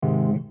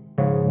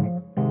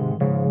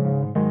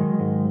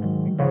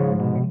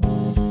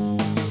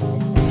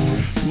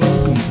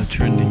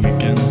Trending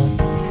Again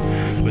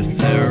with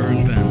Sarah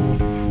and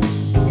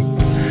Ben.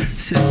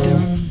 Sit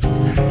down,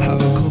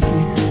 have a coffee,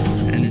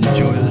 and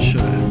enjoy the show.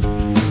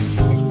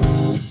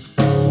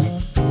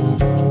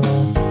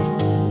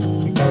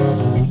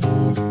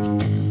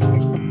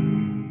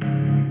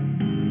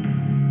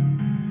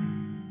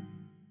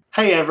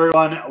 Hey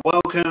everyone,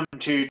 welcome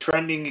to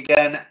Trending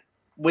Again.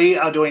 We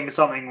are doing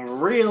something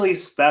really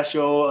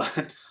special.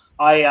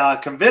 I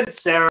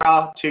convinced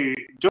Sarah to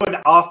do an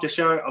after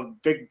show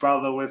of Big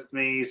Brother with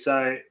me,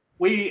 so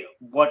we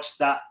watched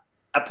that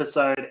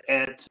episode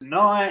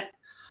tonight.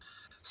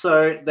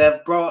 So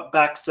they've brought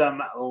back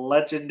some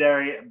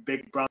legendary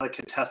Big Brother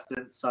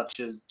contestants such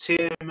as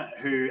Tim,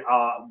 who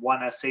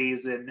won a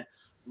season,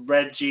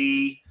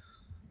 Reggie,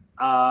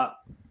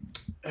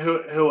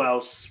 who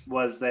else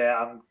was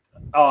there?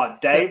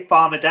 Dave,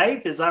 Farmer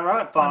Dave, is that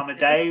right? Farmer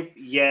Dave.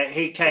 Yeah,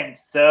 he came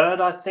third,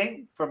 I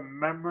think, from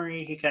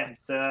memory. He came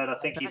third. I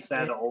think he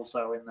said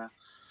also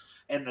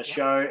in the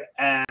show.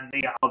 And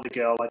the other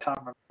girl, I can't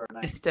remember her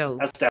name. Estelle.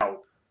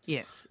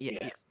 Yes.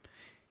 Yeah.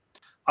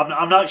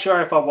 I'm not sure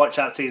if I watched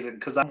that season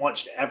because I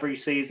watched every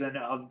season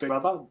of Big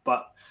Brother,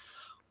 but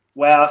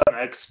wow, some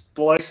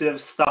explosive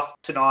stuff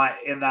tonight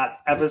in that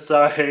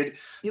episode.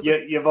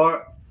 You've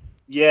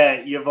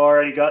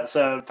already got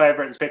some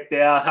favorites picked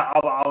out.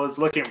 I was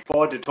looking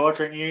forward to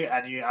torturing you,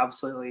 and you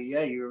absolutely,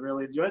 you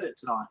really enjoyed it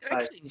tonight.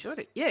 I actually enjoyed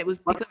it. Yeah, it was.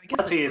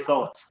 Let's hear your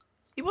thoughts.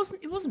 It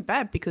wasn't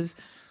bad because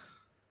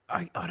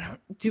I don't.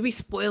 Do we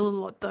spoil a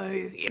lot though?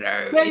 You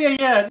know.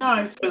 Yeah.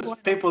 No, because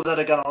people that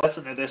are going to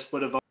listen to this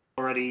would have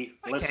already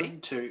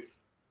listened to.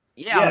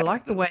 Yeah, I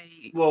like the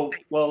way. Well,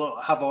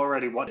 have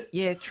already watched it.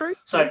 Yeah, true.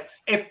 So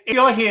if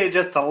you're here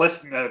just to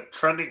listen to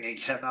Trending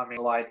Again, I mean,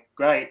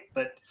 great,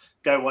 but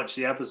go watch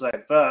the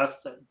episode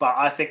first. But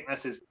I think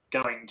this is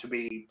going to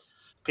be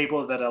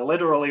people that are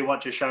literally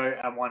watch a show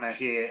and want to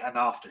hear an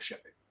after show.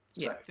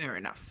 So, yeah, fair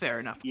enough.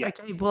 Yeah.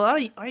 Okay, well,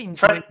 I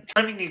enjoyed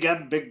Trending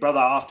Again, Big Brother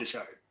after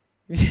show.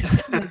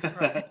 That's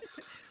right.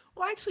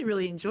 Well, I actually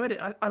really enjoyed it.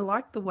 I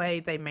liked the way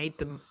they made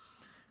them,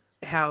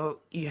 how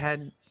you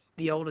had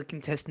the older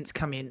contestants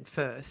come in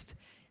first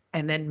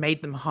and then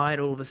made them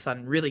hide all of a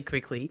sudden really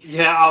quickly.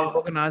 Yeah.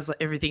 Organize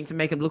everything to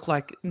make them look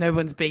like no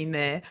one's been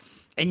there.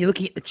 And you're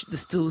looking at the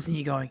stools and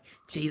you're going,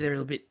 gee, they're a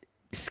little bit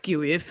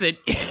skewy.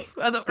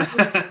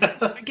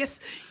 But I guess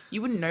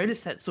you wouldn't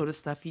notice that sort of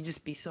stuff. You'd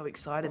just be so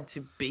excited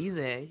to be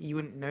there. You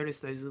wouldn't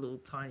notice those little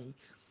tiny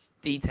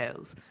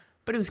details.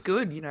 But it was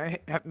good,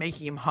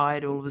 making him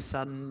hide all of a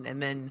sudden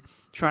and then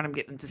trying to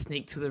get them to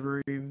sneak to the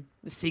room,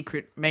 the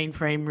secret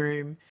mainframe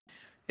room.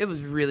 It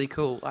was really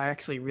cool. I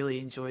actually really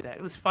enjoyed that.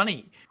 It was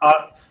funny.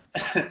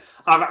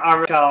 I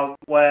recall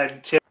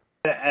when Tim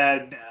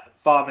and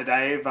Farmer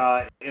Dave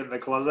are in the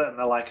closet and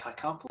they're like, I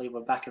can't believe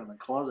we're back in the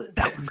closet.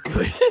 That was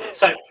good.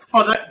 So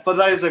for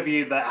those of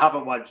you that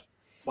haven't watched,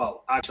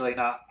 well, actually,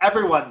 no,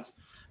 everyone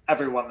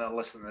that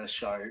listens to this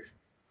show,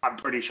 I'm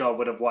pretty sure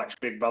would have watched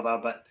Big Brother,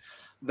 but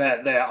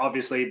they're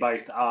obviously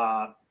both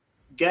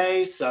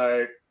gay.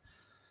 So,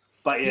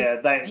 but yeah,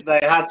 they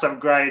had some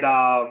great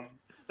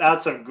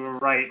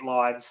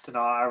lines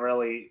tonight. I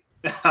really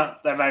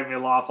they made me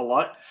laugh a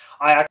lot.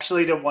 I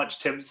actually didn't watch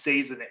Tim's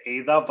season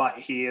either, but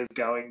he is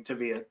going to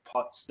be a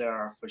pot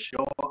stirrer for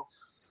sure.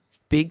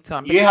 Big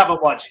time. You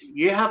haven't watched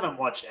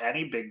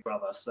any Big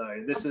Brother,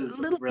 so this is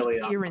a little really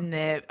bit here and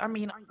there. I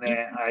mean,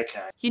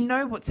 okay. You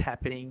know what's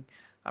happening.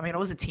 I mean, I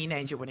was a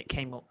teenager when it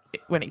came out. I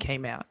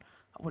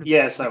would have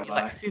been so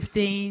like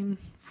 15,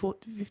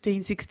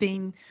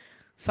 16,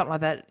 something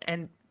like that.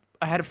 And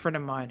I had a friend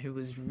of mine who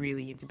was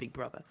really into Big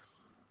Brother,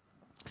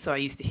 so I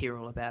used to hear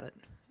all about it.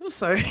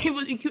 Also,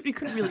 you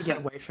couldn't really get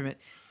away from it.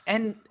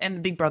 And the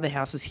Big Brother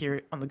house was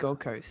here on the Gold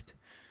Coast,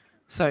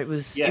 so it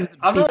was. Yeah,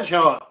 I'm not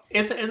sure.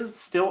 Is it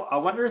still? I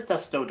wonder if they're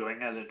still doing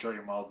it at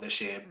Dreamworld this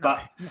year.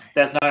 But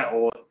there's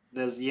no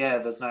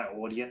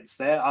audience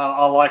there.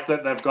 I like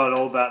that they've got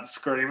all that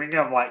screaming.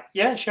 I'm like,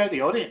 yeah, show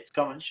the audience.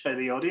 Come and show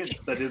the audience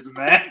that isn't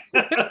there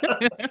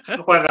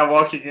when they're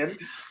walking in.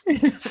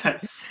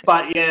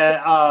 But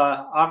yeah,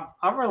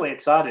 I'm really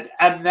excited.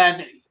 And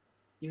then,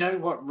 you know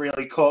what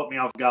really caught me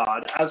off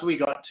guard as we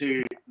got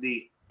to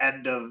the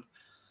end of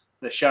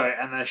the show,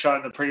 and they're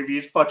showing the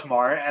previews for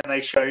tomorrow, and they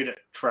showed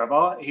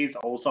Trevor. He's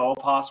also a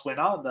past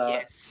winner.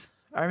 Yes,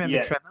 I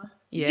remember Trevor.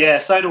 Yeah,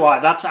 so do I.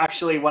 That's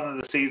actually one of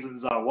the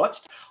seasons I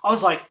watched. I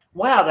was like,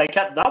 wow, they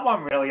kept that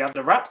one really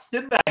under wraps,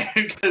 didn't they?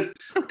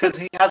 Because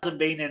he hasn't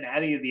been in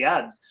any of the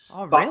ads.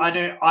 Oh, but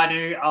really? I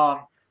knew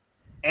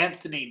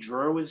Anthony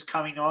Drew is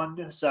coming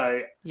on,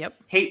 so yep.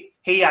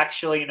 He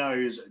actually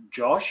knows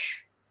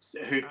Josh,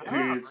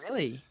 who's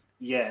really.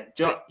 Yeah,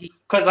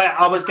 because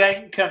I was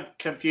getting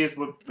confused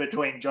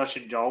between Josh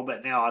and Joel,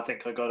 but now I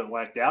think I got it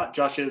worked out.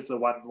 Josh is the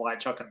one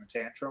chucking the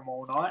tantrum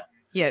all night.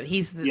 Yeah,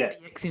 he's the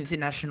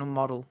ex-international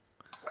model.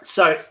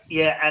 So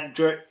yeah, and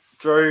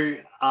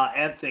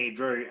Anthony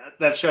Drew,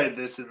 they've showed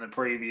this in the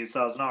preview,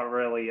 so it's not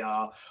really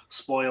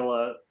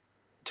spoiler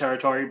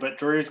territory. But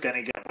Drew's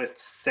going to get with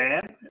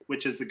Sam,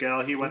 which is the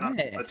girl he went on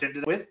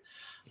attended with,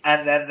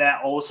 and then they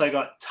also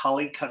got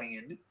Tully coming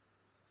in.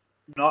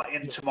 not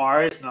in Yeah.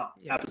 tomorrow's not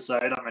Yeah.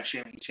 episode. I'm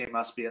assuming she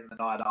must be in the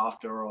night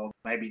after or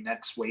maybe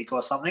next week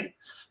or something.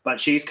 But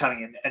she's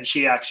coming in, and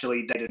she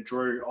actually dated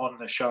Drew on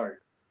the show.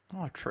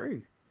 Oh,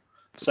 true.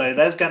 So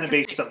there's going to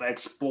be some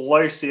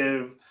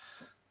explosive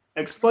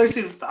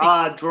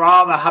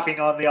drama happening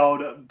on the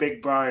old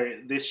Big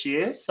Bro this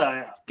year.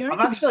 So going I'm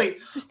to be actually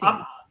interesting.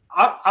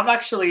 I'm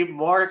actually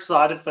more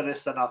excited for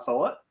this than I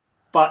thought.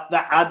 But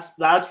the ads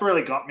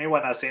really got me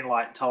when I seen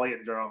like Tully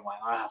and Drew. I'm like,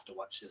 I have to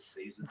watch this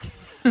season.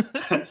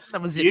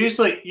 That was it.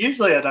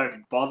 Usually I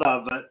don't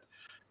bother, but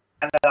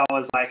and then I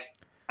was like,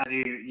 and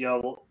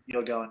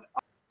you're going,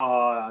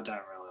 oh, I don't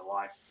really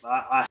like.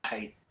 I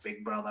hate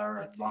Big Brother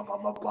and blah blah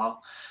blah blah.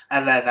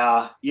 And then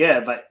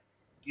yeah, but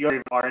you're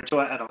even more into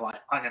it, and I'm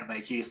like, I'm gonna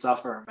make you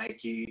suffer and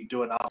make you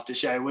do an after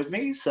show with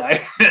me. So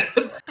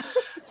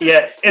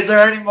yeah, is there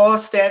any more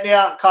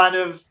standout kind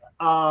of?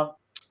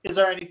 Is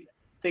there anything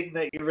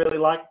that you really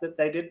liked that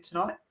they did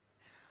tonight?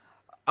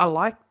 I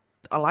liked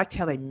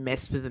how they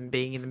messed with them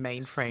being in the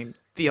mainframe.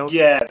 The old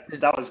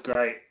that was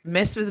great.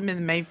 Messed with them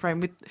in the mainframe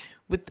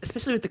with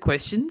especially with the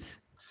questions.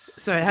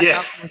 So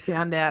I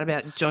found out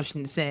about Josh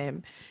and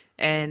Sam,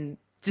 and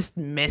just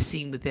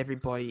messing with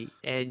everybody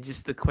and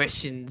just the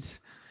questions.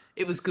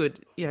 It was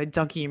good,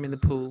 dunking him in the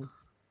pool.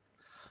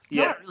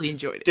 Yeah, I really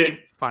enjoyed it. Did- It was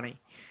funny.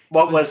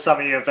 What was some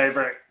of your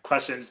favorite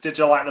questions? Did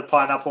you like the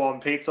pineapple on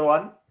pizza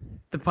one?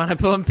 The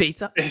pineapple on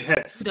pizza.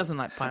 Yeah. Who doesn't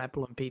like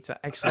pineapple on pizza?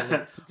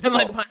 Actually, don't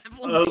like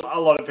pineapple. On pizza. A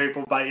lot of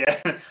people, but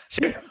yeah,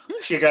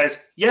 she goes,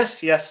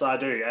 yes, I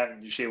do,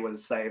 and she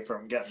was saved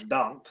from getting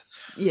dunked.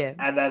 Yeah,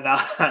 And then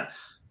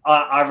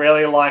I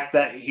really like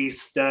that he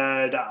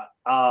stirred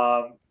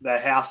the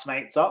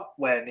housemates up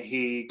when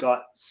he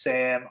got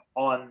Sam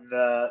on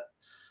the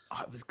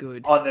it was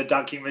good. on the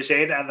dunking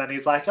machine, and then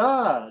he's like,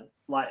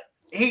 like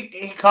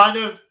he kind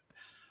of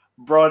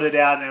brought it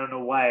out in a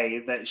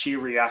way that she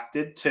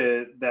reacted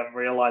to them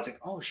realizing,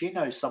 oh, she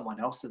knows someone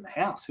else in the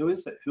house. Who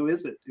is it?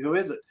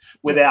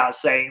 Without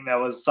saying there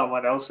was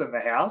someone else in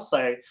the house.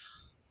 So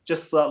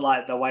just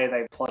like the way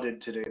they plotted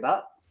to do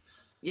that.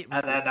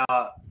 And then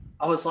I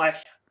was like,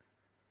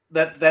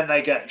 then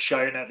they get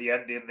shown at the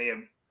end in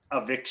the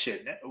eviction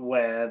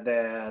where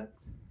they're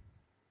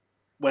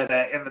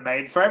in the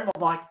mainframe.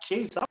 I'm like,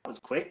 geez, that was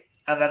quick.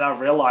 And then I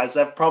realized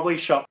they've probably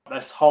shot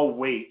this whole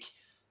week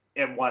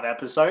in one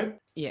episode.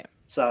 Yeah.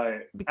 So,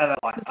 and they're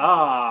like,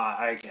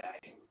 okay.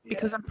 Yeah.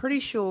 Because I'm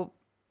pretty sure,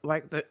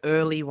 like, the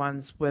early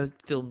ones were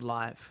filmed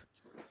live.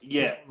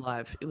 Yeah.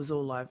 It was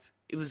all live.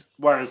 It was.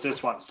 Whereas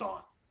this one's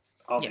not,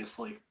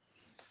 obviously.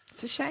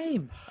 It's a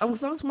shame. I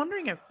was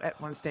wondering at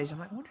one stage. I'm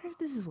like, I wonder if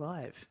this is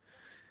live.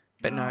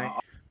 But no.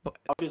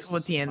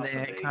 Towards the end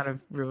there, it kind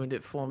of ruined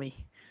it for me.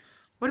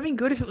 Would have been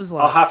good if it was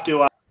live. I'll have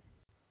to.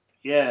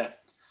 Yeah.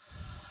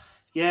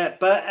 Yeah,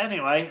 but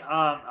anyway,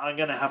 I'm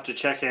gonna have to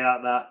check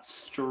out that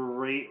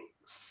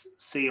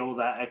see all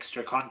that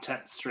extra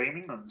content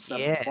streaming on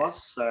 7+.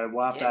 So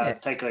we'll have to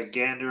take a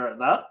gander at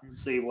that and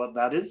see what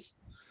that is.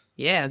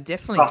 Yeah,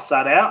 definitely. Cross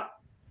that out.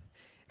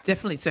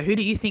 Definitely. So who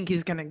do you think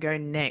is going to go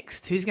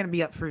next? Who's going to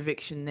be up for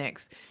eviction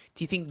next?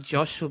 Do you think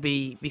Josh will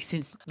be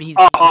since he's...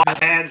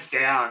 hands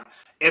down.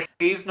 If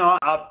he's not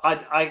up,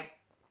 I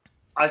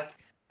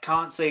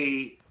can't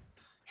see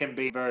him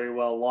being very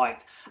well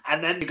liked.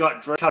 And then you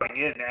got Drew coming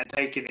in and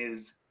taking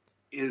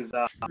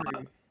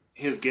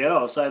his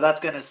girl, so that's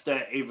going to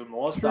stir even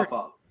more stuff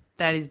up.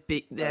 That is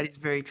big. That is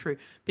very true,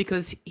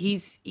 because he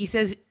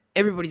says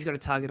everybody's got a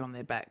target on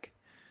their back.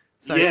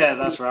 So yeah,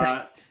 that's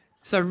right.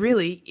 So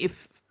really,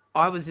 if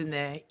I was in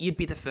there, you'd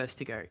be the first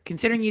to go.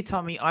 Considering you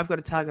told me I've got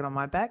a target on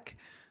my back,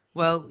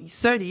 well,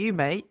 so do you,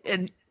 mate.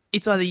 And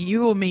it's either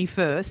you or me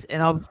first,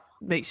 and I'll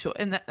make sure.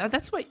 And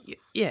that's what,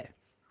 yeah.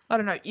 I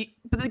don't know.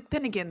 But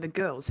then again, the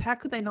girls, how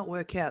could they not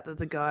work out that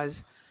the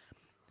guys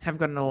have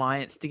got an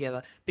alliance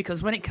together?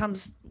 Because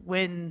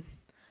when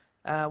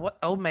what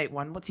old mate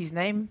one, what's his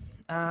name?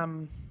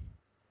 The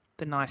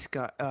nice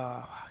guy. Oh,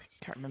 I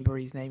can't remember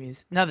what his name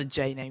is. Another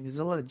J name. There's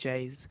a lot of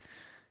J's.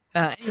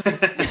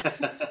 Anyway,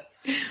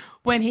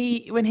 when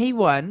he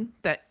won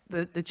that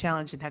the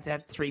challenge and had to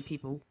have 3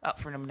 people up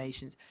for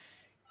nominations,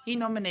 he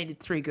nominated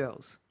 3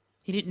 girls.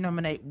 He didn't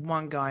nominate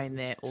one guy in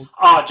there.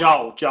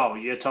 Joel,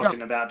 you're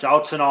talking about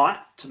Joel tonight.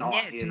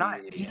 Yeah,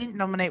 tonight. Yeah. He didn't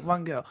nominate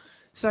one girl.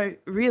 So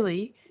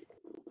really,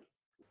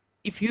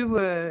 if you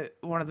were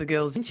one of the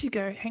girls, didn't you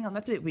go, hang on,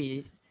 that's a bit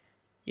weird,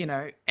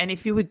 And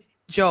if you were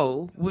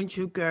Joel, wouldn't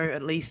you go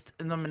at least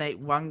nominate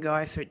one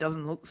guy so it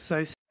doesn't look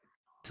so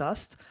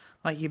sussed,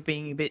 like you're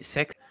being a bit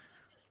sexy?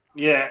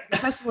 Yeah,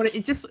 that's what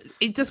it just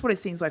what it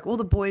seems like. All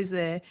the boys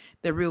there,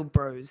 they're real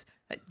bros.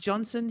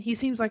 Johnson, he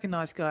seems like a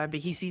nice guy, but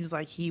he seems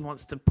like he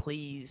wants to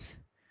please.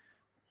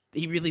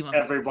 He really wants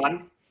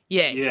everyone.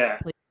 Yeah.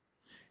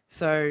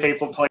 So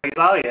people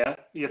pleaser. Yeah,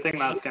 you think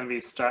that's going to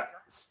be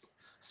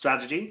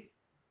strategy?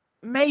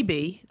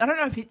 Maybe. I don't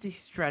know if it's his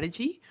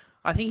strategy.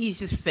 I think he's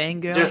just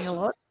fangirling a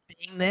lot,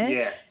 being there.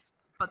 Yeah.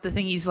 But the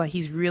thing is, like,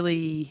 he's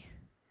really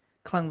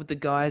clung with the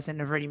guys and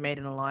have already made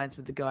an alliance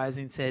with the guys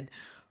and said,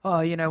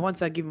 oh,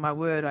 once I give my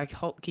word, I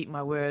keep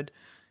my word.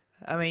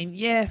 I mean,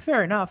 yeah,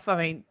 fair enough. I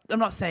mean, I'm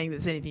not saying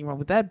there's anything wrong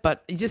with that,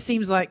 but it just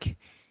seems like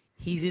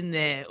he's in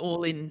there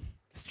all in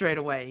straight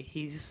away.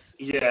 He's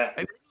Yeah.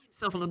 opening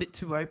himself a little bit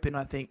too open,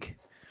 I think,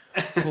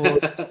 for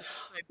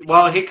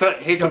Well, being he could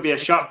Josh be a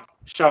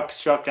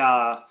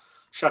Victor.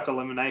 shock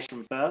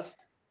elimination first.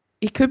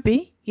 He could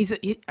be.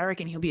 I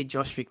reckon he'll be a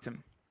Josh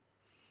victim.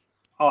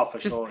 Oh, for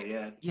Just sure.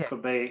 Yeah, yeah.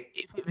 could be.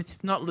 If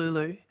it's not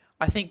Lulu,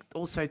 I think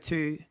also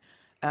too,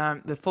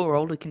 the 4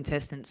 older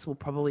contestants will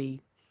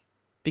probably,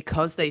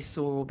 because they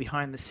saw all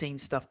behind the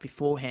scenes stuff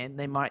beforehand,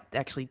 they might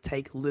actually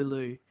take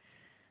Lulu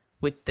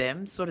with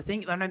them, sort of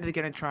thing. I know they're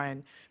going to try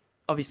and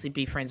obviously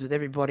be friends with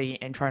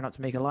everybody and try not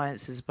to make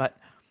alliances, but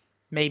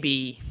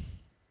maybe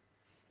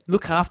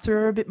look after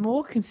her a bit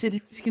more,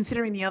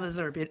 considering the others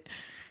are a bit,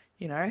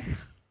 you know,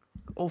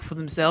 all for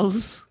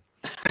themselves.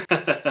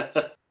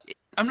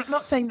 I'm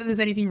not saying that there's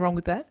anything wrong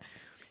with that.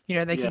 You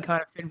know, they Yeah. can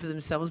kind of fend for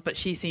themselves, but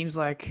she seems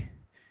like,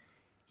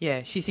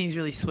 yeah, she seems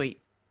really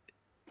sweet.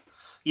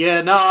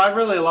 Yeah, no, I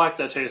really liked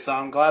her too. So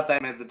I'm glad they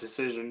made the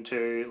decision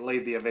to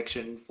lead the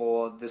eviction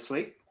for this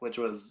week, which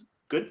was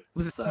good. It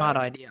was a So smart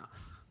idea.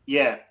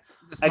 yeah, It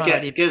was a smart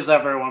idea. it gives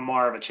everyone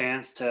more of a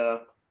chance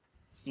to,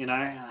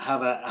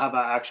 have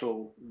a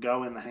actual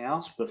go in the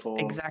house before.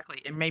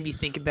 Exactly, and maybe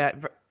think about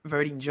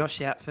voting Josh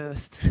out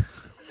first.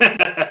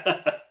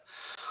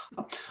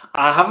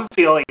 I have a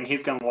feeling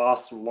he's going to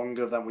last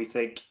longer than we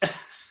think.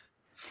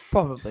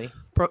 Probably. If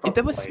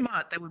they were Probably.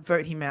 smart, they would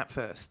vote him out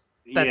first.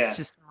 That's Yeah.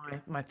 just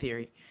my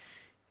theory.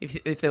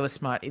 If they were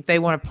smart, if they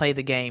want to play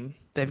the game,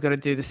 they've got to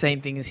do the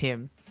same thing as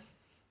him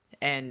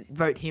and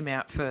vote him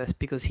out first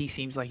because he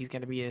seems like he's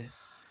going to be a.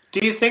 Do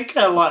you think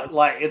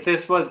like if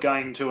this was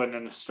going to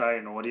an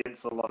Australian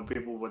audience, a lot of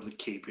people would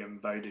keep him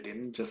voted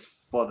in just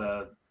for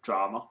the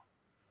drama?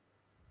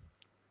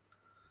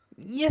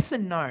 Yes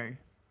and no.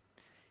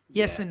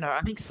 Yes Yeah. and no.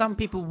 I think some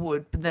people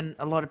would, but then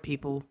a lot of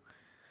people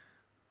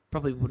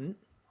probably wouldn't.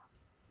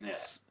 Yeah.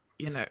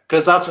 You know,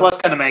 Because that's so- what's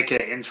going to make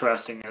it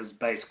interesting is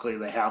basically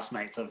the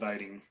housemates are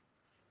voting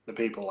the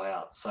people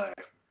out. So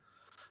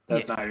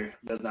there's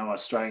no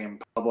Australian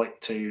public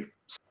to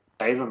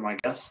save them, I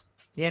guess.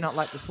 yeah, not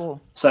like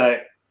before. So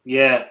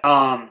yeah,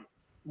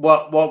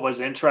 what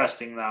was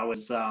interesting though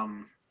is so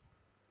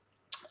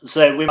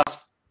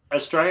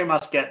Australia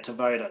must get to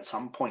vote at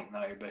some point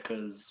though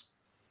because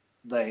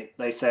they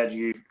said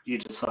you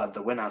decide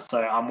the winner.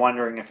 So I'm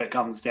wondering if it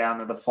comes down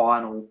to the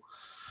final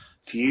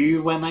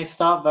few when they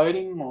start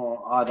voting,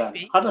 or I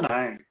don't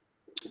know.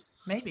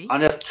 Maybe. I'm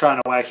just trying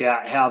to work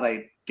out how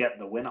they get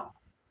the winner.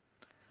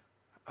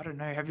 I don't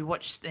know. Have you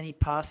watched any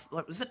past?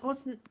 Like,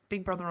 wasn't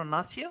Big Brother on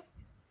last year?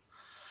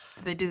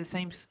 Did they do the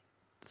same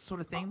sort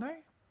of thing though?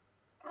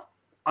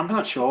 I'm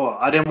not sure.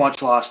 I didn't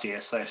watch last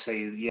year, so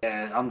see,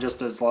 yeah, I'm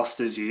just as lost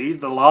as you.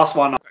 The last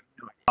one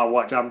I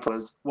watched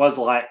was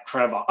like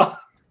Trevor.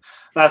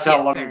 That's how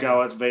Yeah, long fair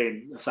ago enough. it's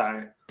been.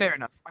 So Fair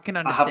enough. I can I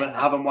understand.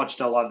 haven't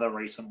watched a lot of the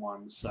recent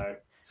ones. So,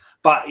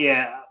 but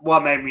yeah,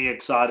 what made me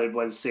excited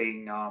was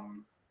seeing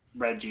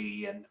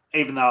Reggie, and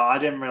even though I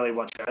didn't really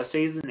watch her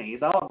season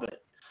either,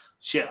 but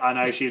I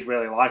know she's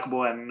really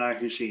likable and know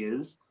who she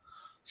is.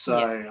 So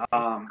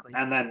exactly.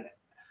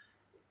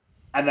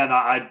 and then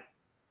I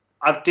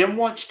didn't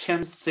watch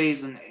Tim's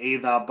season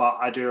either, but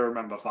I do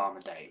remember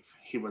Farmer Dave.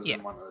 He was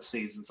in one of the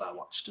seasons I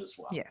watched as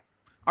well. Yeah,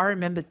 I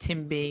remember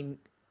Tim being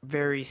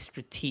very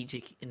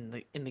strategic in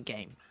the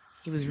game.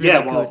 He was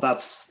really well, good.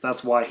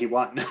 that's why he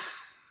won.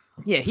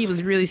 Yeah, he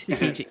was really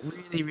strategic,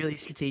 really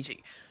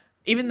strategic.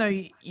 Even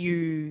though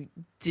you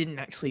didn't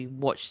actually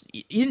watch,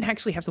 you didn't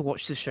actually have to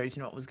watch the show to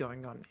know what was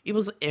going on. It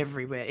was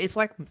everywhere. It's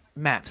like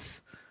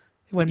Maths.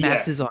 When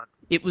Maths is on,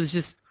 it was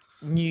just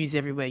news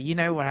everywhere. You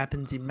know what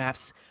happens in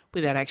Maths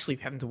without actually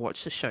having to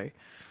watch the show.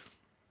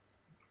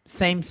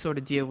 Same sort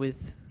of deal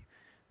with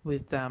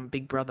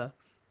Big Brother.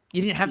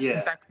 You didn't have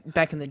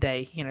back in the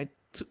day, you know,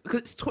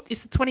 because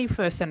it's the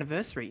 21st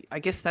anniversary. I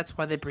guess that's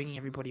why they're bringing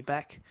everybody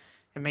back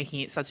and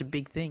making it such a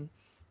big thing.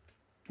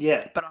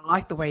 Yeah. But I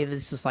like the way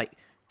there's just like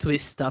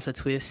twist after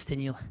twist,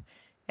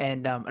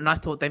 and I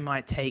thought they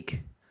might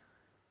take,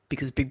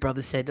 because Big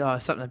Brother said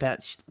something about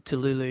to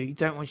Lulu,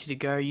 don't want you to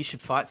go, you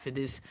should fight for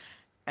this.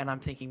 And I'm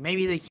thinking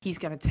maybe he's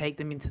going to take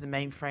them into the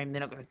mainframe.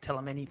 They're not going to tell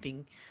them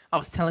anything. I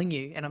was telling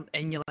you,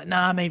 and you're like,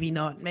 nah, maybe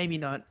not.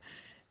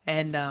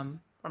 And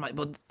I'm like,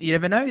 well, you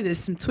never know. There's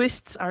some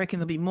twists. I reckon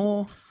there'll be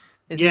more.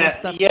 There's more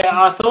stuff.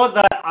 I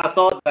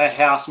thought the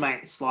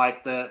housemates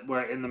that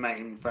were in the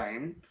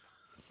mainframe,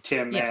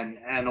 Tim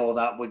and all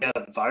that, would get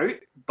a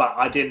vote, but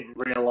I didn't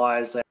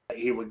realize that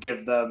he would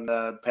give them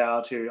the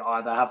power to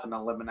either have an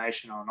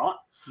elimination or not.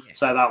 Yeah.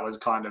 So that was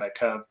kind of a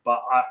curve, but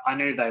I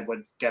knew they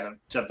would get him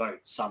to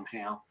vote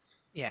somehow.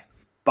 Yeah.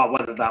 But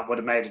whether that would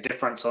have made a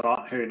difference or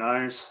not, who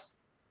knows?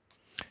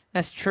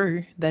 That's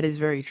true. That is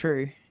very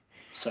true.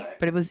 So,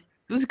 but it was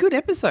a good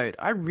episode.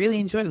 I really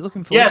enjoyed it.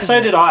 Looking forward. Yeah,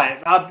 so did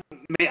I. I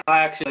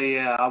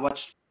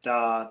watched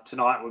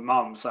tonight with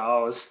Mum, so I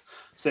was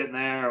sitting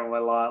there and we're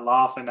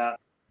laughing at,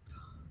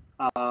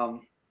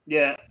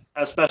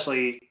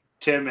 especially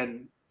Tim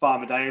and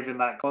Farmer Dave in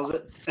that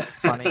closet. So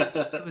funny. It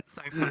was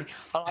so funny.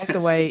 I like the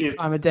way Yeah.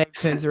 Farmer Dave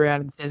turns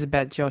around and says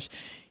about Josh.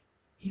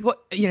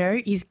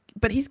 He's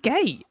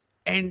gay,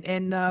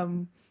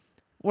 and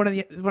one of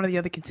the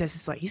other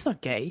contestants like he's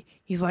not gay.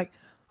 He's like,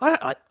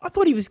 I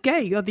thought he was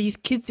gay. Oh, these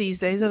kids these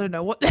days, I don't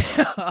know what they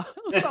are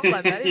or something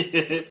like that. It's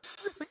really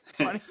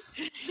funny.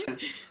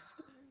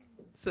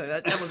 So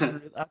that was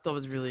I thought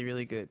was really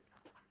really good,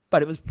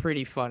 but it was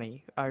pretty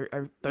funny.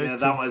 Those two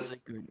that were was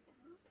really good.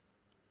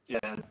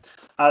 Yeah,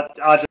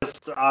 I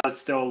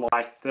still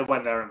like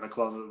when they're in the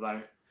closet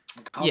though.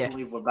 I can't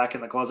believe we're back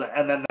in the closet,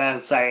 and then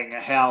they're saying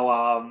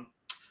how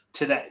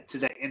today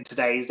in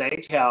today's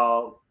age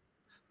how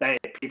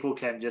people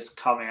can just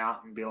come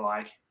out and be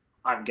like,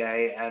 I'm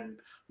gay, and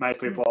most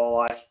people are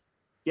like,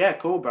 yeah,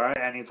 cool, bro,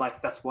 and he's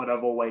like, that's what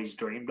I've always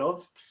dreamed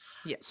of.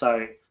 Yeah.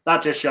 So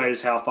that just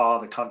shows how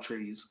far the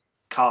country's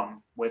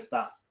come with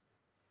that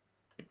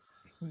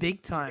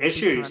Big time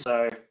issue. Big time.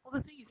 So well,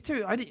 the thing is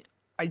too, I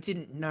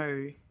didn't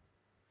know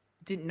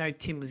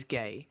Tim was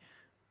gay,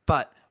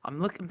 but I'm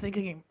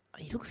thinking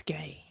he looks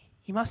gay.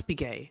 He must be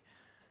gay.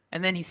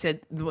 And then he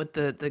said with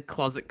the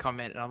closet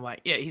comment, and I'm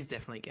like, yeah, he's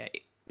definitely gay.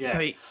 yeah, So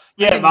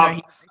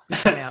Mum.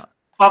 came out.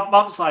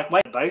 Mum's like,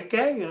 wait, both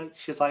gay? And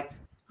she's like,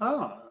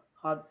 oh,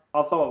 I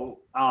thought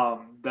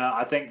that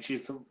I think she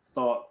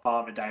thought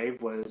Farmer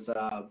Dave was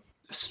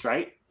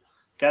straight.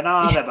 Okay,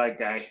 no, they're both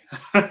gay.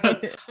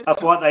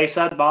 That's what they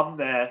said, Mum.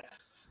 They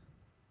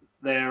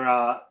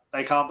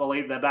can't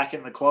believe they're back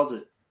in the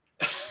closet.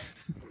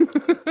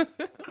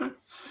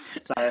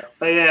 So,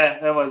 but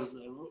yeah, it was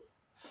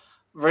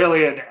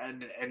really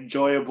an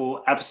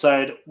enjoyable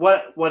episode.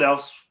 What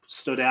else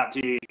stood out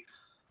to you?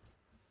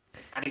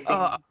 Anything?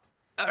 I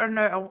don't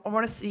know. I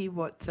want to see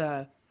what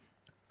I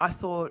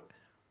thought.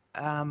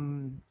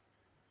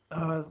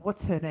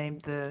 What's her name?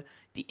 The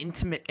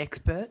intimate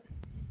expert.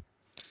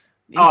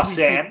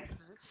 Sam.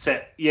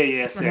 Sam.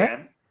 Yeah,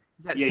 Sam.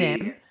 Is that Yeah,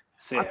 Sam? yeah,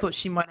 Sam. I thought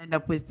she might end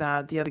up with the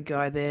other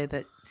guy there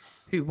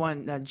who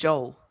won,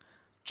 Joel.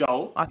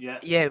 Joel.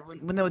 Yeah.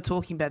 When they were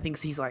talking about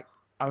things, he's like,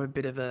 I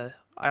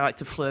like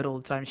to flirt all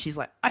the time. She's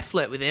like, I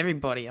flirt with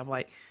everybody. I'm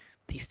like,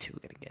 these two are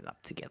gonna get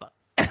up together.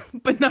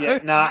 But no. Yeah,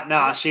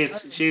 nah.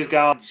 She's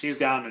going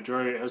to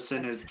Drew as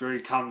soon as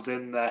Drew comes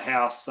in the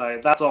house. So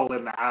that's all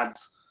in the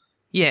ads.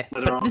 Yeah,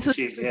 Later but on, this was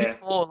she's- just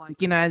before,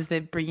 like, as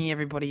they're bringing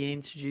everybody in,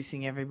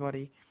 introducing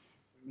everybody.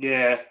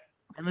 Yeah,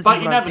 And this but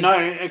is you what I'm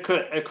never thinking.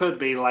 know. It could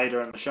be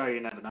later in the show. You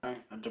never know. It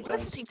Well, depends,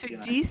 that's the thing too. you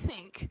know. Do you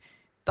think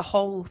the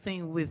whole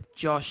thing with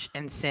Josh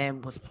and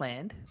Sam was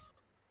planned?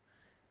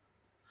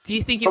 Do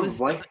you think it was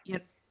Probably.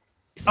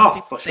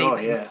 something For they sure,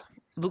 yeah.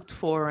 looked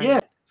for? And... Yeah,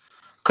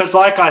 because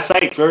like I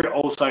say, Drew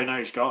also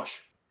knows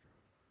Josh.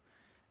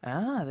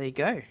 Ah, there you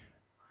go.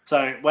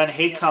 So when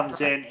he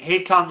comes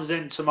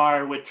in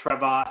tomorrow with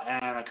Trevor,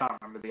 and I can't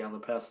remember the other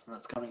person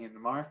that's coming in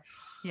tomorrow.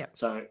 Yeah.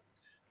 So,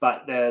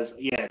 but there's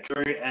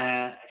Drew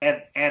and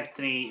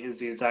Anthony is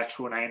his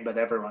actual name, but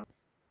everyone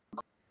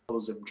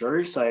calls him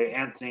Drew. So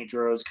Anthony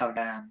Drew is coming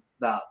in,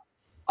 that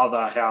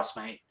other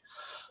housemate.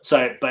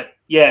 So, but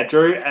yeah,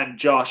 Drew and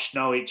Josh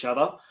know each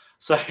other.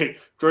 So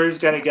Drew's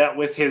going to get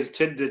with his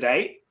Tinder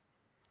date.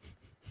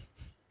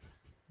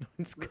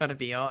 It's gonna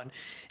be on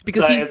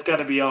because So it's going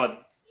to be on.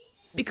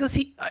 Because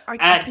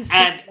I can see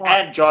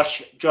And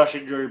Josh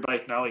and Drew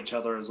both know each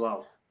other as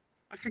well.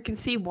 I can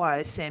see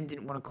why Sam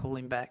didn't want to call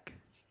him back.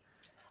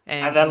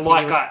 And then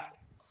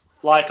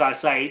like I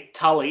say,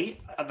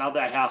 Tully,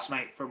 another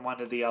housemate from one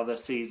of the other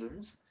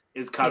seasons,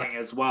 is coming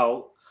as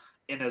well,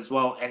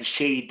 and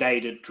she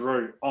dated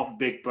Drew on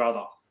Big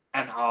Brother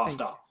and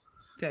after.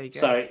 There you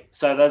go.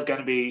 So there's going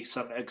to be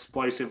some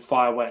explosive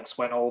fireworks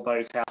when all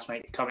those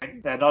housemates come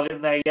in. They're not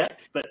in there yet,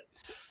 but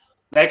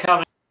they're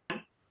coming.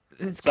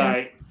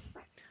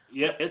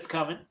 Yeah, it's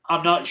coming.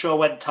 I'm not sure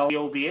when Tully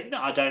will be in.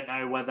 I don't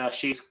know whether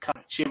she's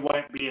coming. She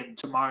won't be in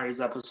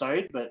tomorrow's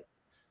episode, but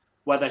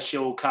whether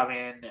she'll come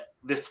in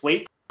this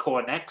week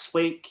or next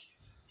week.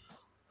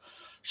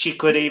 She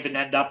could even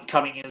end up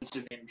coming in as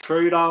an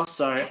intruder.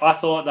 So I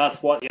thought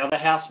that's what the other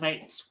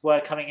housemates were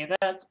coming in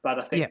as, but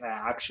I think they're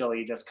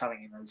actually just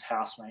coming in as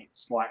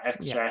housemates, like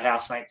extra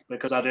housemates,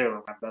 because I do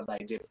remember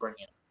they did bring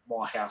in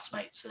more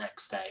housemates the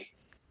next day.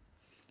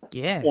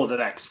 Yeah. Or the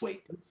next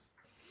week.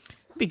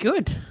 Be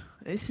good.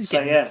 This is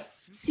spicy.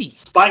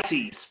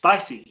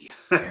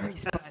 Very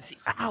spicy.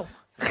 Ow.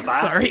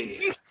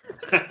 Spicy.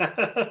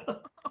 Sorry.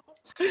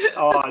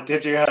 Oh,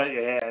 did you hurt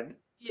your hand?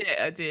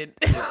 Yeah, I did.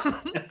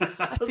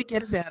 I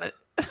forget about it.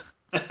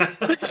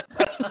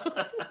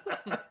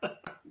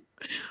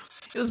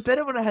 It was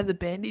better when I had the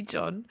bandage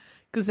on,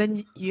 because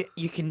then you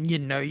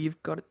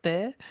you've got it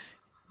there.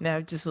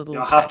 Now just a little.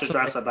 You'll have to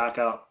dress it back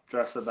up.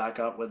 Dress it back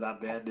up with that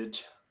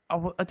bandage.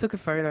 I took a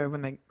photo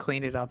when they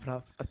cleaned it up,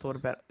 and I thought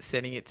about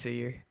sending it to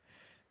you,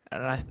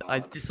 and I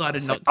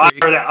decided not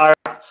to.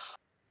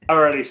 I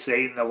already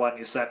seen the one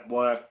you sent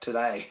work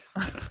today.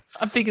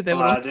 I figured they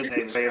would. I didn't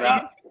even see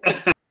that.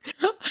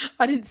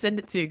 I didn't send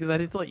it to you because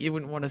I thought you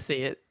wouldn't want to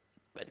see it,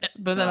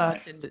 but then I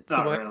sent it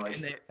to work.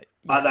 Really.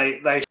 And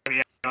They show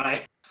me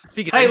anyway. I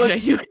figured Hey, I'd look show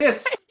you. at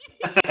this.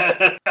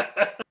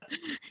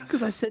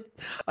 Because I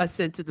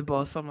said to the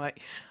boss, I'm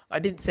like, I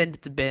didn't send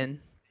it to Ben,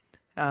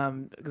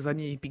 because I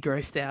knew he'd be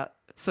grossed out.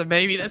 So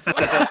maybe that's what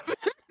happened.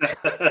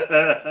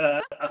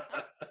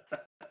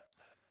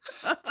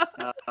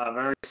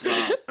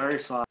 Very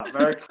smart,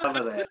 very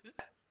clever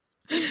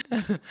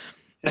there.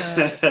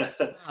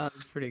 That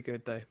was pretty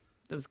good though.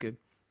 That was good.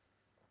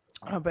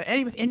 But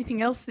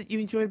anything else that you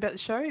enjoyed about the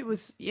show? It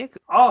was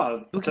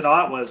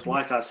Tonight was,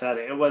 like I said,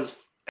 it was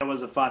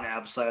a fun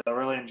episode. I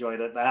really enjoyed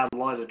it. They had a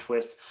lot of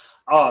twists.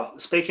 Oh,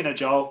 speaking of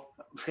Joel,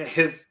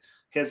 his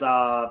in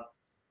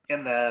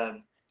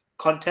the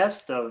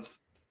contest of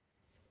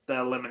the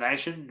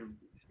elimination,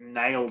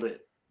 nailed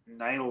it.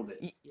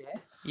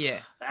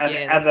 Yeah.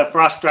 And the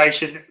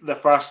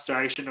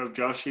frustration of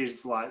Josh,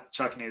 he's like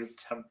chucking his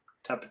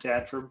temper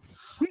tantrum.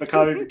 I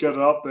can't even get it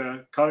up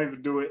there. Can't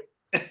even do it.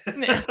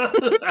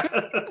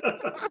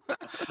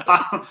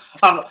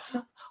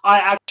 I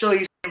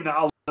actually seem to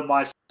allow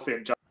myself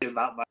in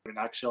that moment,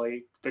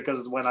 actually,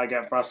 because when I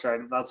get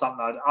frustrated, that's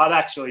something I'd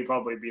actually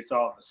probably be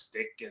throwing a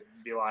stick and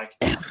be like,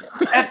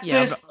 F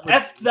this,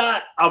 F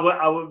that.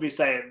 I would be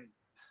saying,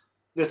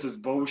 this is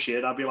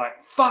bullshit. I'd be like,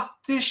 fuck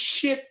this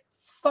shit.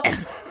 Fuck.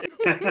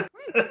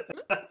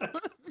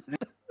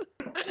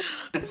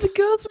 The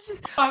girls were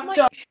just, I'm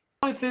done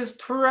with this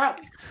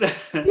crap.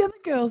 The other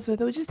girls, they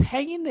were just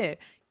hanging there.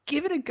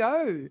 Give it a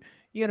go.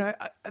 You know,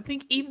 I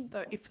think even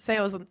though, if say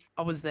I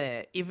was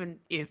there, even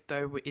if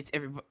though it's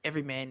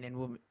every man and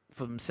woman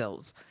for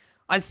themselves,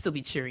 I'd still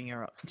be cheering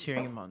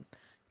them on.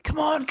 Come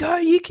on, go!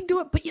 You can do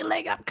it. Put your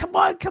leg up. Come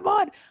on.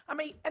 I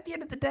mean, at the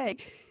end of the day,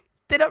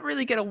 they're not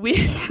really gonna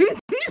win.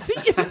 So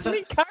you get some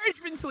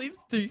encouragement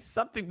slips, do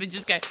something, but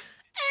just go.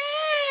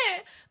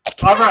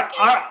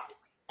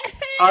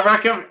 I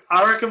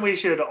reckon we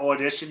should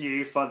audition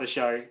you for the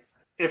show.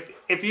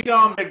 If you go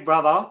on Big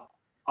Brother,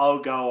 I'll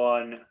go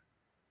on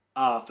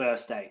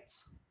First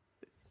Dates.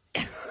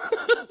 You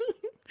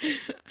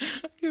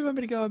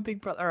remember to go on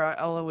Big Brother? All right,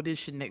 I'll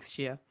audition next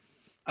year.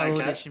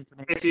 I'll audition for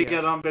next year. If you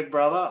get on Big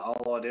Brother,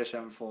 I'll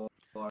audition for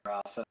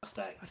First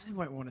Dates. They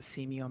won't want to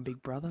see me on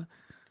Big Brother.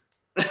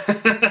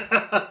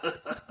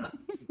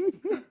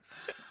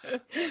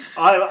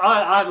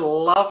 I'd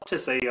love to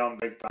see you on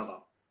Big Brother.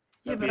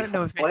 Yeah, That'd but I don't be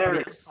know if anybody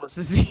hilarious. else wants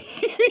to see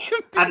you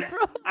on Big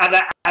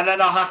Brother. And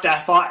then I'll have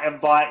to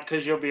invite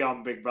because you'll be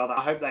on Big Brother.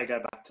 I hope they go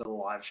back to the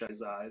live shows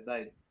though.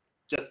 They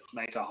just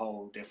make a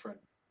whole different.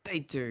 They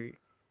do.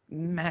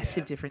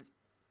 Massive difference.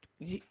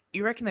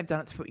 You reckon they've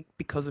done it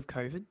because of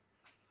COVID?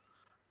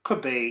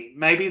 Could be.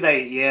 Maybe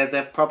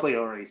they've probably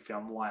already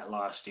filmed like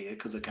last year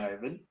because of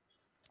COVID.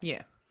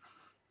 Yeah.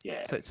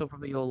 Yeah. So it's all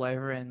probably all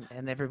over and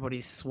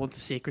everybody's sworn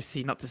to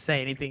secrecy not to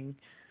say anything.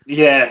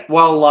 Yeah.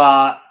 Well,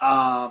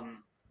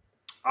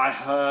 I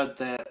heard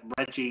that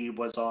Reggie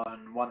was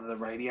on one of the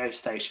radio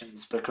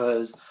stations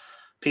because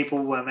people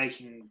were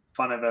making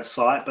fun of her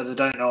site, but I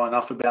don't know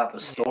enough about the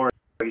story,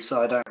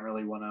 so I don't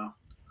really want to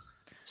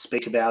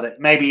speak about it.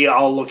 Maybe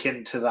I'll look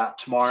into that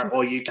tomorrow,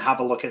 or you can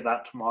have a look at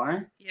that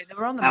tomorrow. Yeah, they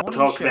were on the and morning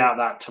we'll talk show. about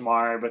that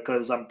tomorrow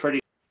because I'm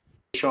pretty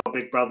sure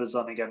Big Brother's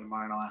on again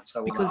tomorrow night,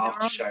 so we'll have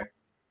after show.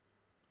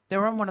 They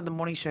were on one of the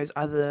morning shows,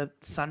 either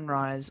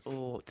Sunrise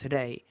or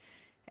Today,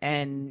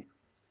 and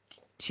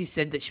she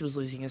said that she was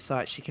losing her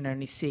sight. She can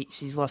only see.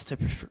 She's lost her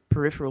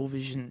peripheral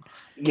vision.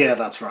 Yeah,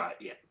 that's right.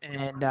 Yeah,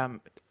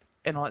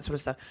 and all that sort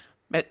of stuff.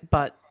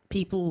 But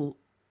people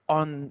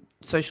on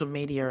social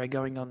media are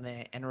going on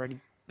there and already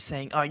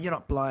saying, "Oh, you're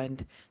not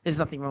blind. There's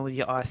nothing wrong with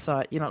your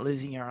eyesight. You're not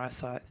losing your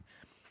eyesight."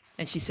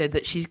 And she said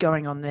that she's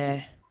going on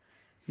there.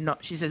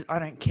 She says, "I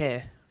don't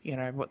care. You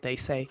know what they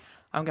say.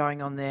 I'm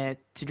going on there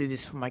to do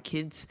this for my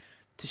kids,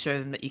 to show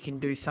them that you can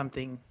do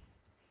something.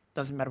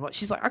 Doesn't matter what."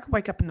 She's like, "I could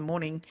wake up in the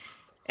morning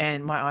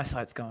and my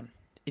eyesight's gone.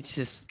 It's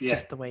just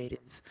the way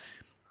it is."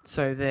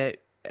 So that,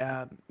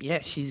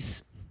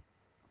 she's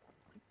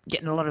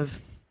getting a lot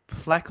of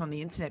flack on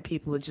the internet.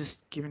 People are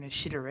just giving her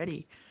shit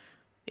already.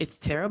 It's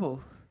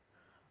terrible.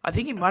 I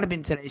think it might have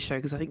been today's show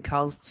because I think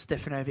Karl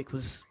Stefanovic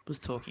was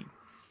talking.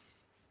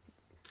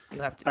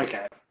 You'll have to.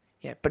 Okay.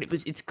 Yeah, but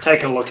it's crazy.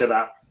 Take a look at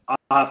that. I'll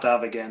have to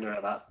have a gander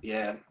at that.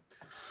 Yeah.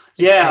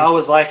 Yeah, I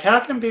was like, how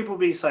can people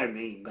be so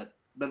mean? But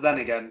then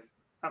again,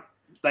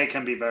 they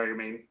can be very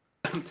mean.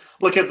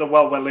 Look at the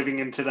world we're living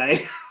in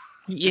today.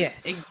 Yeah,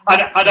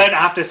 exactly. I don't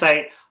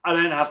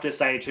have to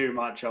say too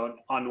much on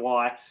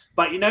why.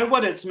 But you know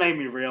what it's made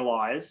me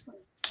realize?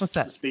 What's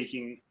that?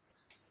 Speaking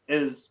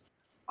is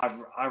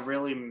I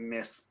really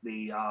miss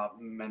the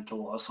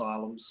mental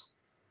asylums.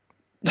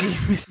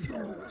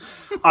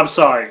 I'm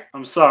sorry,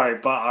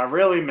 but I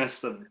really miss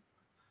them.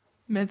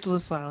 Mental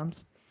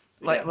asylums,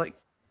 like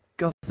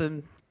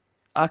Gotham,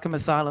 Arkham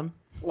Asylum.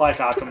 Like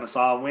Arkham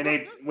Asylum, we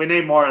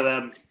need more of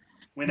them.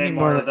 We need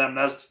more of them.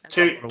 There's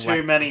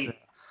too many.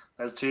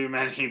 There's too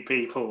many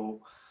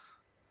people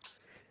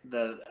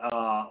that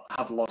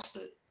have lost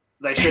it.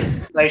 They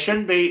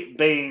shouldn't be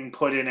being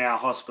put in our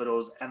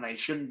hospitals, and they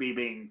shouldn't be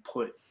being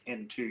put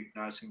into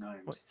nursing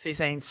homes. So you're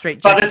saying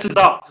straight? But this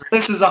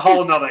is a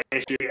whole nother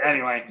issue.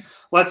 Anyway,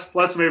 let's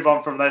move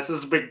on from this.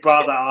 This is Big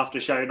Brother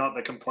after show, not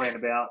the complaint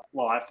about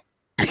life.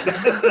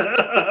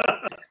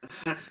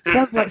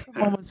 Sounds like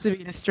someone wants to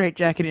be in a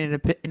straitjacket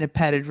in a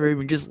padded room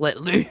and just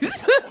let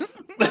loose.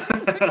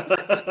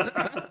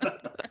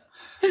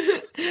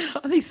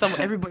 I think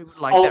everybody would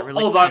like that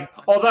relationship.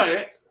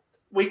 Although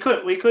we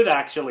could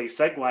actually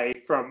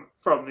segue from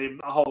the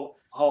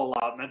whole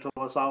mental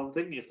asylum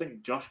thing. You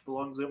think Josh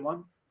belongs in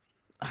one?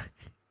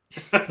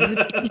 He's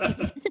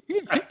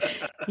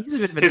a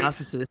bit of a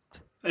narcissist.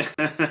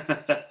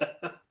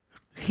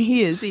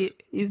 He is.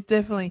 He's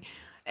definitely,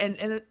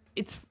 and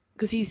it's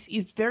because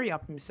he's very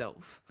up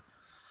himself,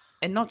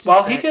 and not just.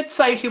 Well, he did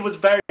say he was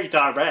very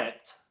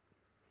direct.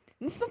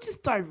 It's not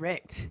just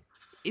direct.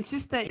 It's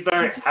just that he's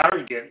very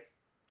arrogant.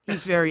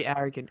 He's very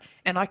arrogant,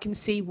 and I can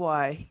see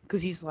why.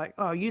 Because he's like,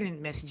 "Oh, you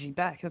didn't message me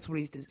back." That's what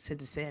he said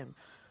to Sam,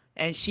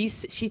 and she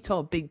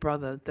told Big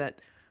Brother that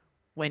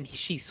when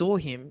she saw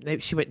him,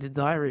 she went to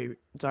diary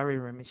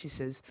room, and she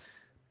says,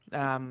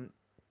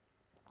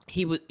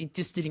 it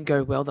just didn't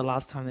go well. The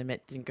last time they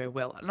met didn't go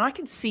well, and I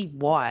can see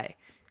why.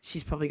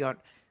 She's probably gone,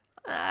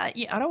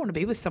 yeah, I don't want to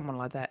be with someone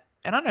like that,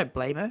 and I don't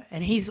blame her.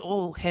 And he's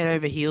all head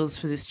over heels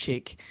for this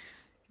chick,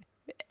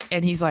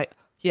 and he's like,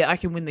 yeah, I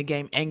can win the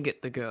game and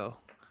get the girl.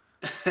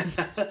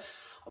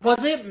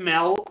 Was it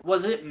Mel?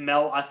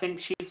 I think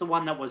she's the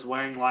one that was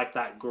wearing like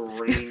that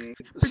green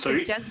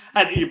suit.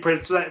 And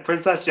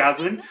Princess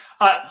Jasmine.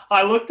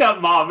 I looked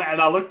at Mum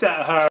and I looked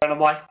at her and I'm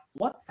like,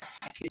 what the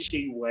heck is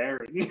she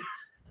wearing?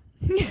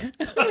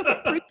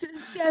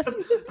 Princess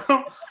Jasmine.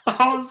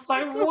 I was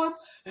like, what?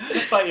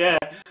 But yeah,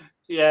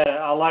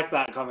 I like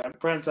that comment,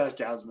 Princess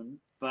Jasmine.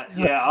 But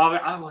yeah,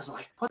 I was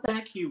like, what the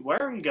heck are you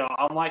wearing, girl?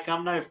 I'm like,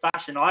 I'm no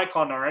fashion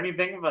icon or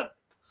anything, but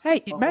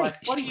hey, mate, like,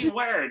 what are you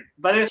wearing?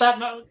 But is that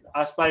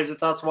I suppose if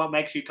that's what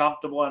makes you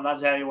comfortable and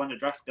that's how you want to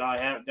dress, go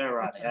right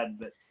ahead.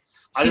 But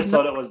I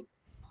thought it was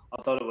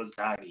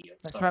daggy.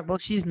 That's right. Well,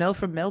 she's Mel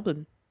from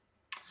Melbourne.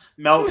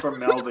 Mel from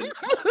Melbourne.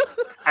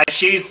 And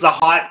she's the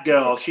hype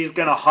girl. She's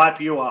gonna hype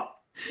you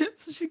up.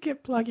 So she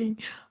kept plugging,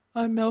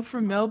 I'm Mel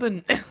from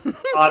Melbourne.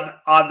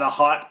 I'm the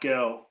hype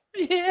girl.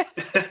 Yeah.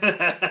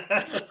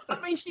 I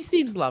mean, she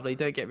seems lovely,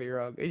 don't get me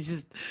wrong. It's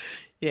just,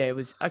 yeah, it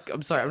was.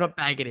 I'm sorry, I'm not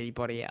bagging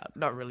anybody out.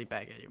 Not really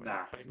bagging anybody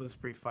out, but it was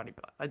pretty funny.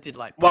 But I did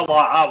like. Well,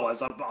 I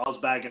was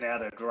bagging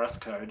out a dress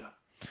code.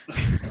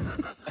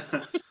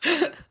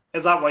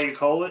 Is that what you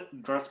call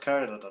it? Dress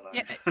code? I don't know.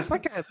 Yeah, it's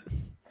like a.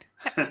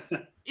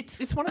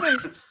 It's one of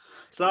those.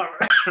 It's not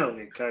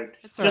really a code.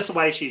 It's just the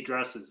way she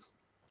dresses.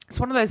 It's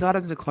one of those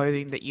items of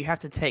clothing that you have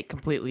to take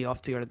completely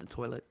off to go to the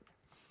toilet.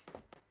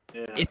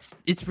 Yeah.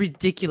 It's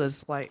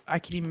ridiculous. Like, I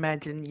can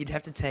imagine you'd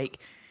have to take.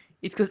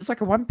 It's because it's like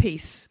a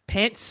one-piece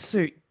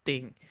pantsuit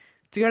thing.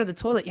 To go to the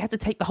toilet, you have to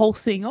take the whole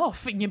thing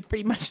off, and you're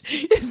pretty much.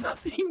 There's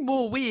nothing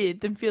more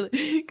weird than feeling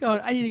going.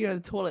 I need to go to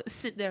the toilet.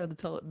 Sit there on the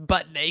toilet,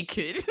 butt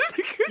naked,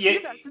 because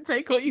you have to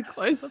take all your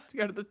clothes off to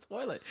go to the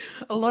toilet.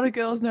 A lot of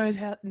girls know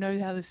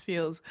how this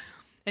feels.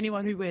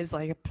 Anyone who wears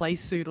like a play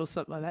suit or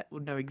something like that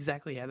would know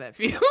exactly how that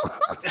feels.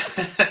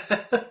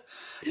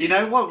 You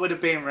know what would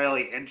have been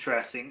really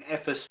interesting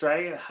if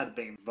Australia had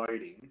been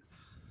voting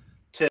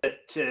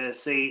to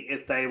see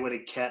if they would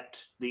have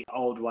kept the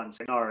old ones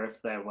in, or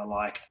if they were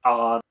like,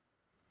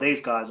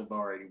 these guys have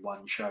already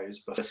won shows,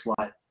 but just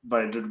like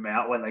voted them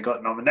out when they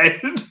got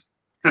nominated.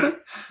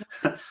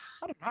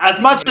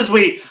 As much as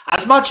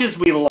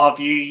we love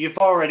you, you've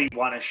already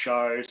won a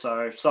show,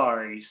 so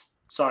sorry,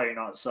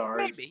 not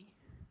sorry.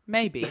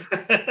 Maybe.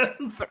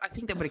 But I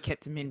think they would have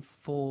kept him in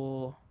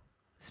for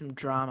some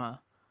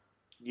drama.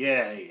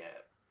 Yeah.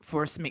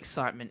 For some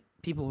excitement.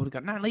 People would have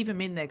gone, no, leave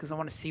him in there because I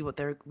want to see what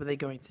they're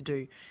going to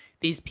do.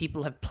 These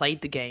people have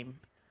played the game,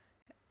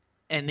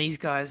 and these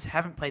guys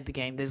haven't played the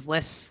game. There's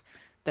less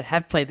that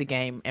have played the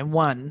game and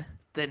won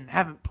than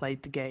haven't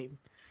played the game,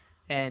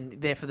 and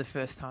they're for the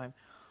first time.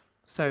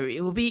 So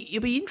it'll be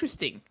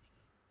interesting.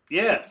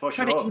 Yeah, for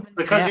sure.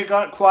 Because you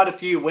got quite a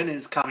few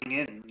winners coming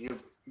in.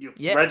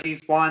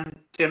 Reggie's won,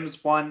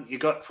 Tim's won. You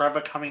got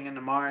Trevor coming in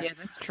tomorrow. Yeah,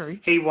 that's true.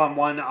 He won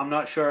one. I'm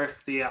not sure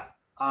if the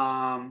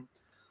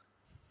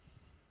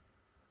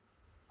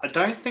I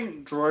don't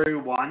think Drew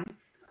won.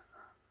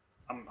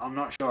 I'm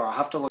not sure. I'll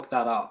have to look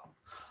that up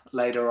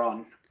later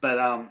on.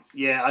 But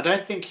yeah, I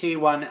don't think he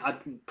won.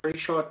 I'm pretty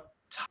sure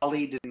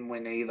Tully didn't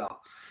win either.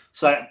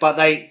 So, but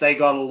they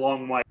got a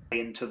long way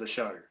into the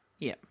show.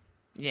 Yeah.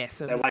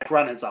 So they're like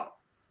runners up,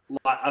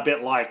 a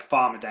bit like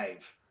Farmer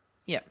Dave.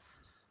 Yeah.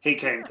 He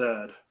came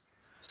third.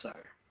 So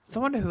I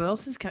wonder who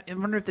else is coming. I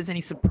wonder if there's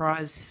any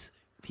surprise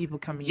people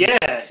coming in.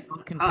 Yeah.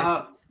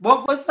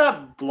 What was that?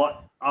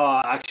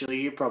 Oh,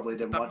 actually, you probably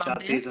didn't watch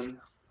that season.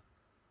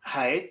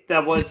 Hey,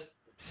 that was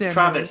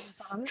Travis.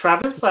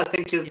 Travis, I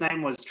think his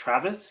name was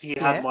Travis. He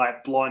had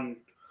like blonde,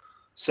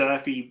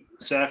 surfy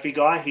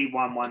guy. He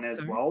won one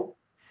as well.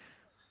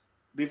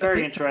 Be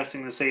very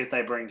interesting to see if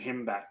they bring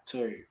him back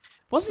too.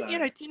 Wasn't do you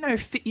know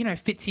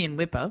Fitzy and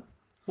Whipper?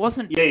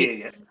 Wasn't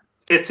yeah.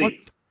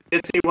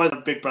 Fitzy was a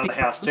Big Brother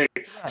house too.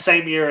 Yeah.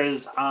 Same year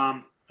as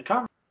I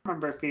can't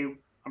remember if he.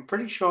 I'm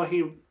pretty sure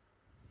he.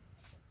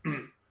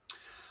 I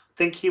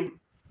think he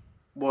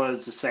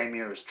was the same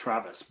year as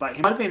Travis, but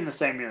he might have been the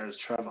same year as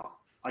Trevor.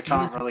 I It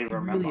can't was really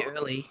remember. really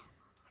early.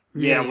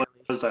 Yeah, Really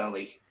it was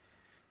early.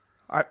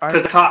 I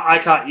Because I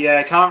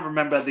can't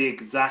remember the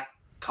exact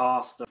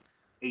cast of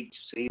each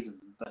season.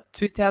 But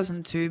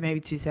 2002, maybe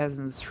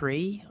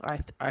 2003.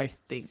 I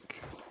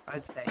think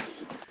I'd say.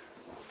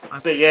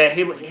 yeah,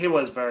 he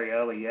was very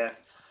early. Yeah,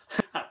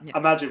 Yeah.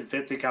 imagine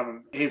Fitzy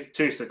coming. He's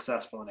too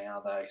successful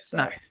now, though. So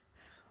No,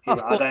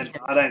 of course he I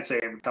is. don't see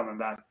him coming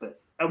back.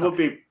 But it No. would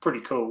be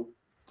pretty cool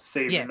to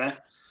see him Yeah. in there.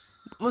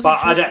 Wasn't But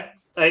I Trevor,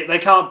 don't. They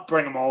can't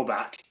bring them all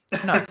back.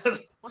 No.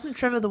 wasn't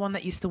Trevor the one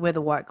that used to wear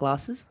the white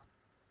glasses?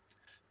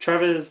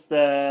 Trevor's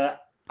the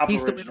He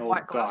used to wear the Aboriginal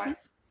white guy.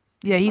 glasses.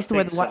 Yeah, he used to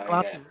wear the think white so, yeah.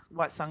 glasses,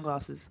 white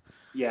sunglasses.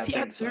 Yeah, See,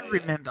 I do so. Yeah.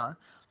 remember.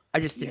 I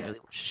just didn't Yeah. really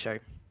watch the show.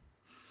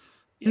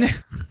 Yeah.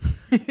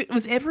 It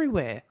was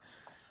everywhere.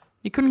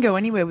 You couldn't go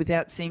anywhere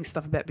without seeing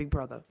stuff about Big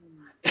Brother,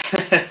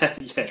 Yeah.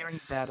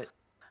 hearing about it.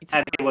 It's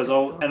And it was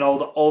all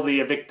the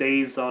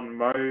evictees on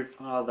Rove.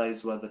 Oh,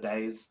 those were the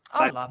days.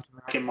 I Back loved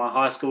in my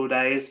high school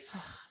days, me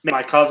and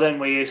my cousin,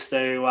 we used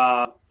to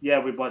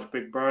we'd watch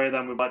Big Bro,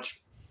 then we'd watch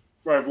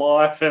Rove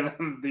Live, and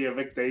then the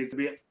evictees a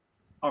bit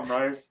on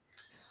Rove.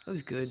 It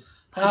was good.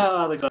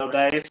 Ah, the good old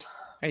days.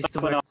 I used to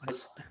When work.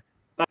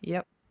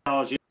 I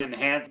was young and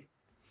handsome.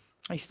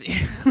 I used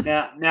to.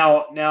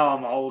 Now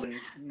I'm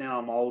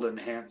old and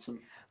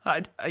handsome.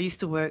 I used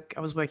to work.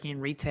 I was working in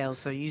retail,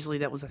 so usually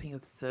that was, I think, a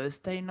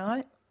Thursday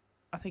night.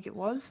 I think it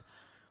was.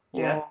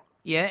 Yeah.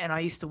 Yeah, and I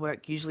used to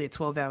work usually a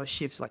 12-hour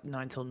shift, like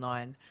 9 till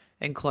 9,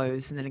 and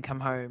close, and then come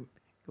home.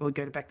 We'd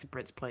go back to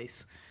Brett's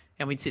place,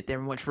 and we'd sit there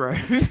and watch Rove.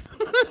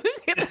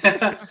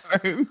 I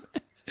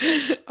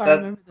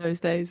remember those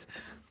days.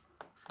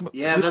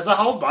 Yeah, there's a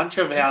whole bunch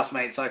of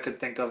housemates I could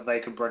think of they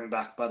could bring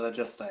back, but I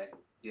just don't.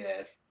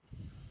 Yeah.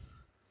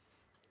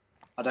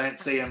 I don't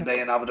see them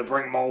being able to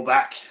bring them all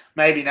back.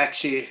 Maybe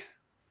next year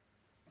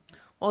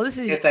Well, this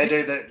is if they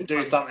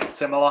do something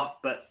similar.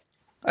 But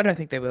I don't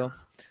think they will.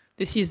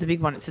 This year's the big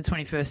one. It's the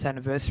 21st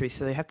anniversary,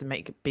 so they have to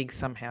make it big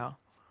somehow.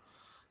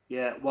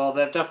 yeah, well,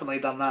 they've definitely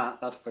done that.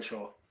 That's for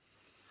sure.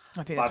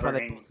 I think By that's why they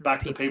bringing brought some back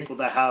the people in. people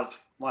they have,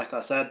 like I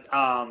said.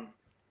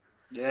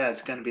 Yeah,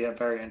 it's going to be a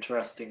very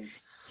interesting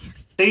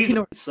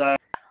season. So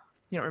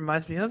You know what it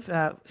reminds me of?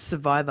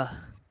 Survivor.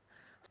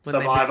 When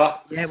Survivor.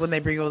 when they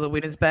bring all the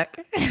winners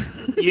back.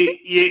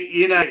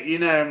 you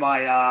know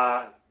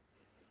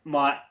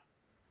my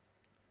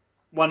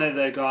one of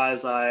the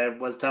guys I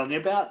was telling you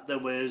about,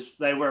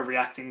 they were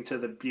reacting to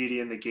the Beauty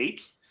and the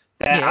Geek.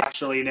 They're Yeah.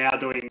 actually now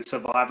doing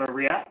Survivor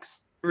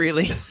reacts.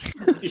 Really?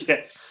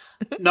 Yeah.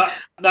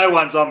 No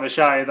one's on the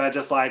show. They're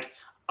just like,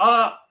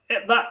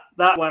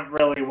 that went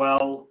really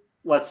well.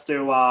 Let's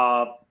do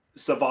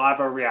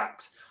Survivor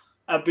reacts.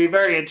 I'd be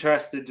very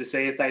interested to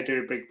see if they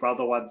do Big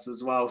Brother ones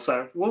as well.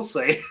 So we'll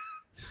see.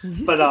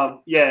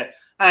 But yeah.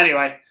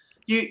 Anyway,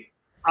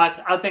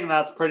 I think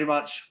that's pretty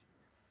much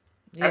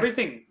Yeah.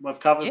 everything. We've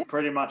covered Yeah.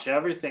 pretty much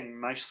everything,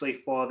 mostly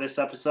for this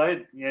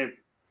episode. Yeah,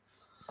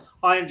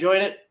 I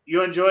enjoyed it.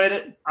 You enjoyed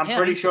it. I'm Yeah,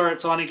 pretty thank sure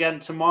it's on again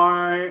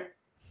tomorrow.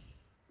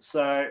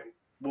 So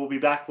we'll be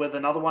back with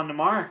another one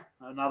tomorrow,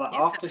 another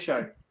Yes, after sounds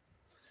show. good.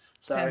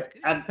 So Sounds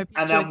good. and Hope you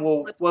and then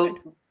enjoyed this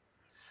episode.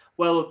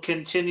 we'll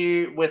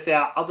continue with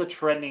our other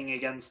trending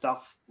again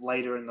stuff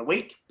later in the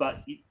week,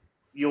 but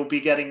you'll be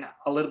getting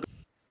a little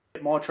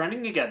bit more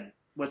trending again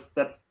with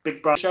the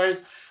Big Brother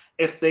shows.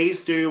 If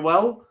these do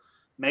well,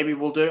 maybe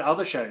we'll do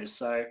other shows.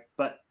 So,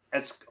 but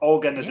it's all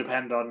going to Yeah.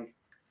 depend on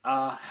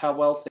how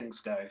well things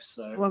go.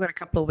 So, Well, I've got a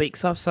couple of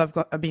weeks off, so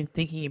I've been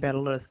thinking about a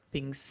lot of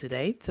things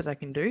today that I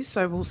can do.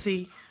 So we'll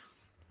see.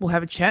 We'll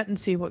have a chat and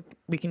see what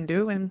we can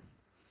do, and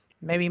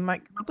maybe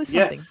might come up with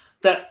Yeah. something.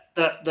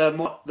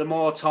 the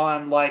more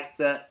time, like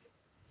that,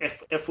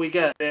 if we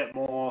get a bit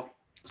more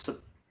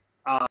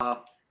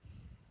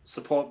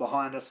support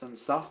behind us and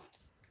stuff,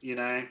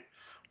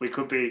 we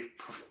could be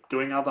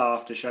doing other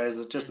after shows.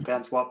 It just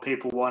depends what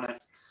people want to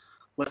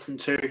listen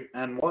to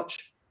and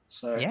watch.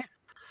 So Yeah.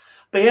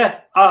 But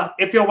yeah,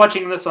 if you're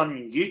watching this on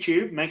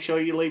YouTube, make sure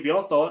you leave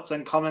your thoughts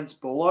and comments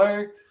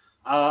below.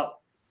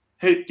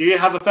 Do you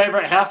have a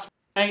favorite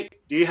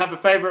housemate? Do you have a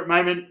favorite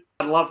moment?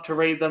 I'd love to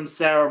read them.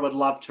 Sarah would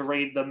love to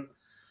read them.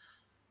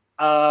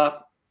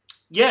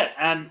 Yeah,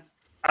 and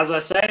as I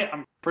say,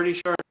 I'm pretty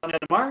sure it's on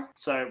tomorrow.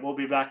 So we'll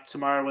be back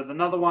tomorrow with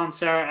another one.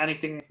 Sarah,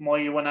 anything more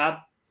you want to add?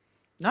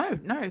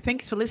 No.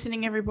 Thanks for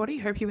listening, everybody.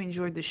 Hope you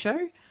enjoyed the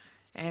show,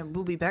 and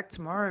we'll be back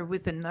tomorrow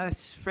with a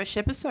nice, fresh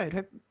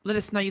episode. Let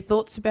us know your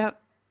thoughts about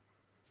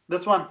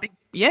This one.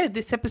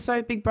 this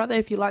episode, Big Brother.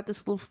 If you like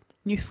this little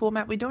new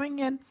format we're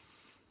doing, and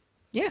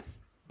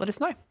let us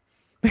know.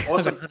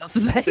 Awesome. I've got nothing else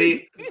to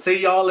say. See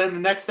y'all in the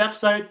next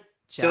episode.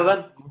 Till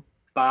then,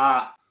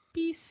 bye.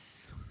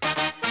 Peace.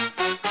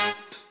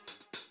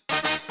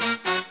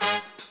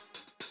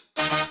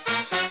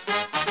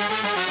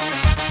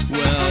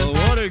 Well,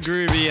 what a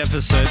groovy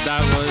episode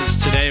that was.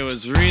 Today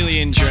was really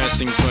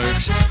interesting,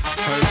 folks.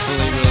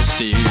 Hopefully we'll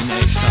see you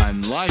next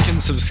time. Like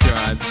and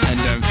subscribe, and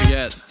don't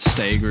forget,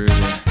 stay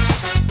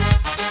groovy.